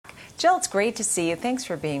Jill, it's great to see you. Thanks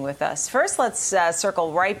for being with us. First, let's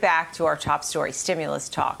circle right back to our top story, stimulus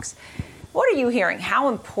talks. What are you hearing? How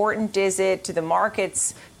important is it to the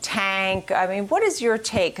markets tank? I mean, what is your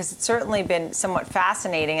take? Because it's certainly been somewhat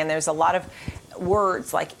fascinating, and there's a lot of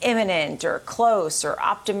words like imminent or close or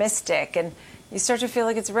optimistic, and you start to feel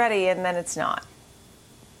like it's ready, and then it's not.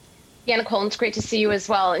 Yeah, Nicole, it's great to see you as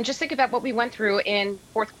well. And just think about what we went through in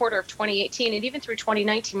fourth quarter of 2018 and even through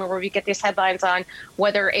 2019, where we get these headlines on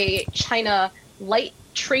whether a China light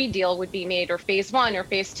trade deal would be made or phase one or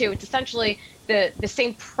phase two. It's essentially the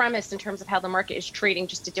same premise in terms of how the market is trading,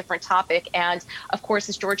 just a different topic. And of course,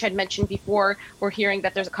 as George had mentioned before, we're hearing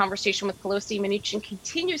that there's a conversation with Pelosi. Mnuchin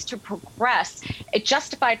continues to progress. It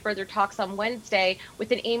justified further talks on Wednesday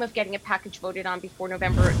with an aim of getting a package voted on before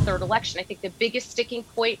November 3rd election. I think the biggest sticking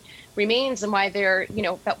point remains, and why they're,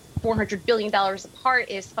 about $400 billion apart,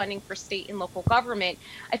 is funding for state and local government.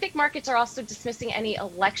 I think markets are also dismissing any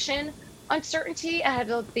election uncertainty ahead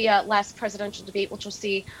of the last presidential debate, which we'll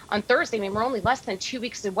see on Thursday. I mean, we're only less than 2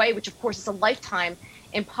 weeks away, which of course is a lifetime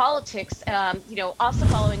in politics. Also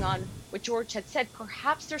following on what George had said,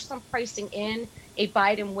 perhaps there's some pricing in a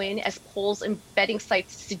Biden win as polls and betting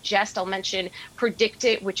sites suggest. I'll mention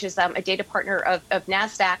Predictit, which is a data partner of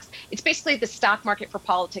NASDAQ's. It's basically the stock market for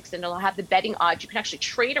politics, and it'll have the betting odds. You can actually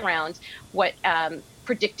trade around what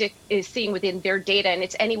Predictit is seeing within their data, and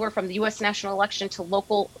it's anywhere from the U.S. national election to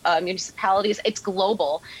local municipalities. It's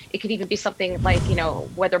global. It could even be something like,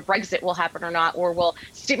 whether Brexit will happen or not, or will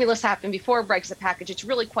stimulus happen before Brexit package. It's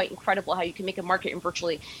really quite incredible how you can make a market in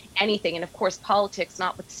virtually anything, and of course, politics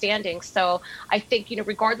notwithstanding. So I think,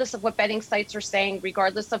 regardless of what betting sites are saying,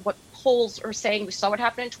 regardless of what polls are saying, we saw what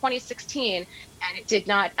happened in 2016, and it did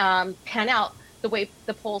not pan out the way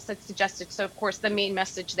the polls had suggested. So, of course, the main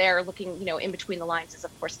message there, looking, in between the lines, is,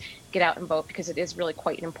 of course, get out and vote, because it is really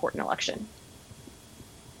quite an important election.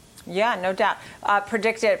 Yeah, no doubt.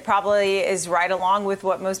 Predictit probably is right along with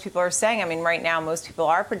what most people are saying. I mean, right now, most people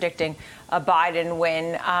are predicting a Biden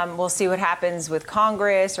win. We'll see what happens with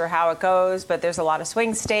Congress or how it goes, but there's a lot of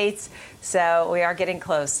swing states. So we are getting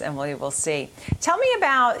close, and we will see. Tell me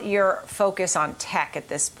about your focus on tech at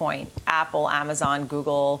this point. Apple, Amazon,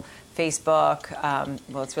 Google, Facebook.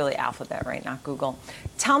 Well, it's really Alphabet, right? Not Google.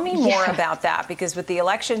 Tell me more about that, because with the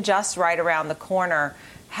election just right around the corner,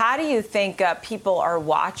 how do you think people are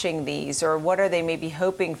watching these, or what are they maybe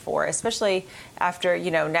hoping for, especially after,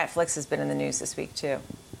 Netflix has been in the news this week, too?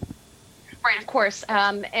 Right, of course.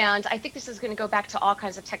 And I think this is going to go back to all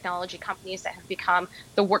kinds of technology companies that have become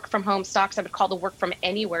the work from home stocks. I would call the work from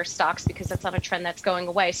anywhere stocks, because that's not a trend that's going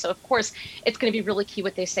away. So, of course, it's going to be really key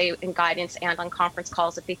what they say in guidance and on conference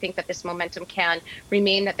calls if they think that this momentum can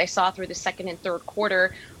remain that they saw through the second and third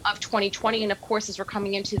quarter of 2020. And of course, as we're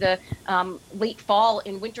coming into the late fall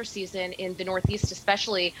and winter season in the Northeast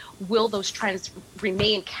especially, will those trends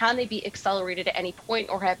remain? Can they be accelerated at any point,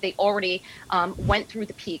 or have they already went through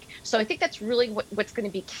the peak? So I think that's really what's going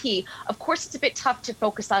to be key. Of course, it's a bit tough to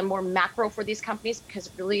focus on more macro for these companies, because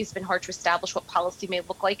it really has been hard to establish what policy may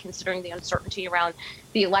look like considering the uncertainty around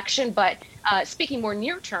the election. But speaking more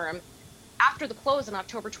near term, after the close on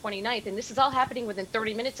October 29th, and this is all happening within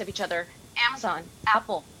 30 minutes of each other, Amazon,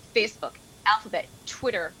 Apple, Facebook, Alphabet,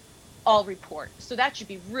 Twitter, all report. So that should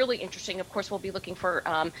be really interesting. Of course, we'll be looking for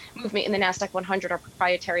movement in the NASDAQ 100, our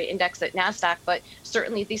proprietary index at NASDAQ, but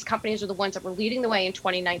certainly these companies are the ones that were leading the way in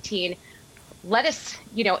 2019. Let us,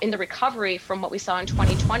 in the recovery from what we saw in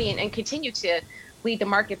 2020 and continue to lead the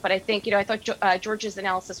market. But I think, I thought George's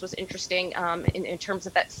analysis was interesting in terms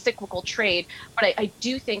of that cyclical trade. But I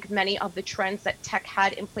do think many of the trends that tech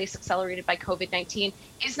had in place accelerated by COVID-19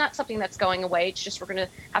 is not something that's going away. It's just we're going to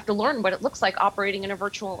have to learn what it looks like operating in a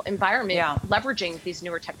virtual environment, leveraging these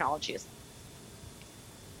newer technologies.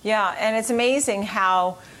 Yeah, and it's amazing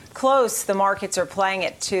how close the markets are playing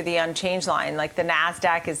it to the unchanged line. Like the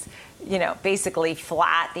NASDAQ is, basically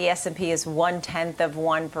flat. The S&P is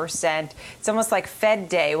 0.1%. It's almost like Fed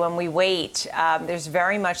Day when we wait. There's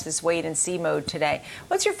very much this wait and see mode today.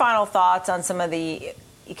 What's your final thoughts on some of the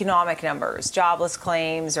economic numbers, jobless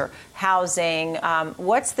claims or housing?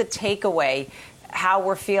 What's the takeaway? How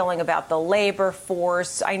we're feeling about the labor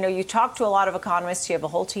force? I know you talk to a lot of economists. You have a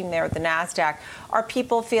whole team there at the NASDAQ. Are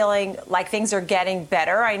people feeling like things are getting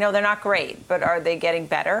better? I know they're not great, but are they getting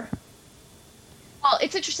better? Well,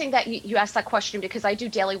 it's interesting that you asked that question, because I do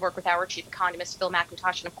daily work with our chief economist, Phil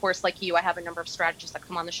McIntosh. And of course, like you, I have a number of strategists that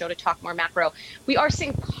come on the show to talk more macro. We are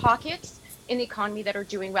seeing pockets in the economy that are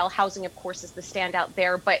doing well. Housing, of course, is the standout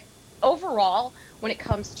there. But overall, when it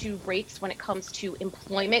comes to rates, when it comes to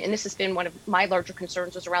employment, and this has been one of my larger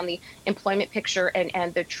concerns was around the employment picture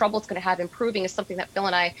and the trouble it's going to have improving is something that Phil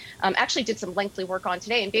and I actually did some lengthy work on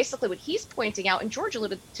today. And basically what he's pointing out, and George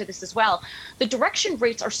alluded to this as well, the direction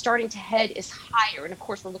rates are starting to head is higher. And of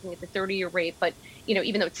course, we're looking at the 30-year rate, but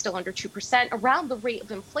even though it's still under 2%, around the rate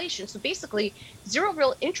of inflation. So basically, zero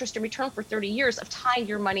real interest in return for 30 years of tying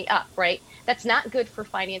your money up, right? That's not good for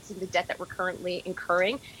financing the debt that we're currently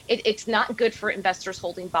incurring. It's not good for investors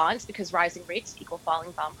holding bonds because rising rates equal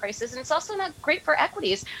falling bond prices. And it's also not great for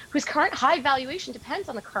equities whose current high valuation depends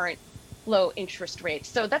on the current low interest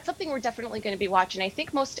rates. So that's something we're definitely going to be watching. I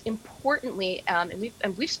think most importantly, and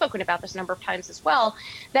we've spoken about this a number of times as well,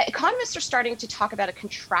 that economists are starting to talk about a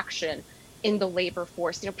contraction in the labor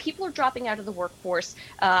force. People are dropping out of the workforce.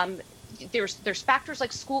 There's factors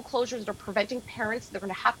like school closures that are preventing parents. They're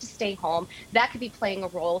going to have to stay home. That could be playing a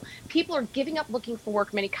role. People are giving up looking for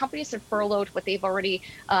work. Many companies have furloughed what they've already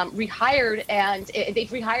rehired, and they've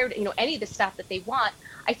rehired any of the staff that they want.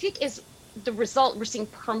 I think is the result. We're seeing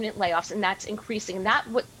permanent layoffs, and that's increasing. And that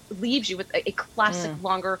what leaves you with a classic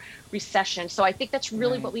longer recession. So I think that's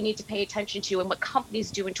really what we need to pay attention to and what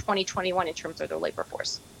companies do in 2021 in terms of their labor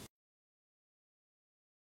force.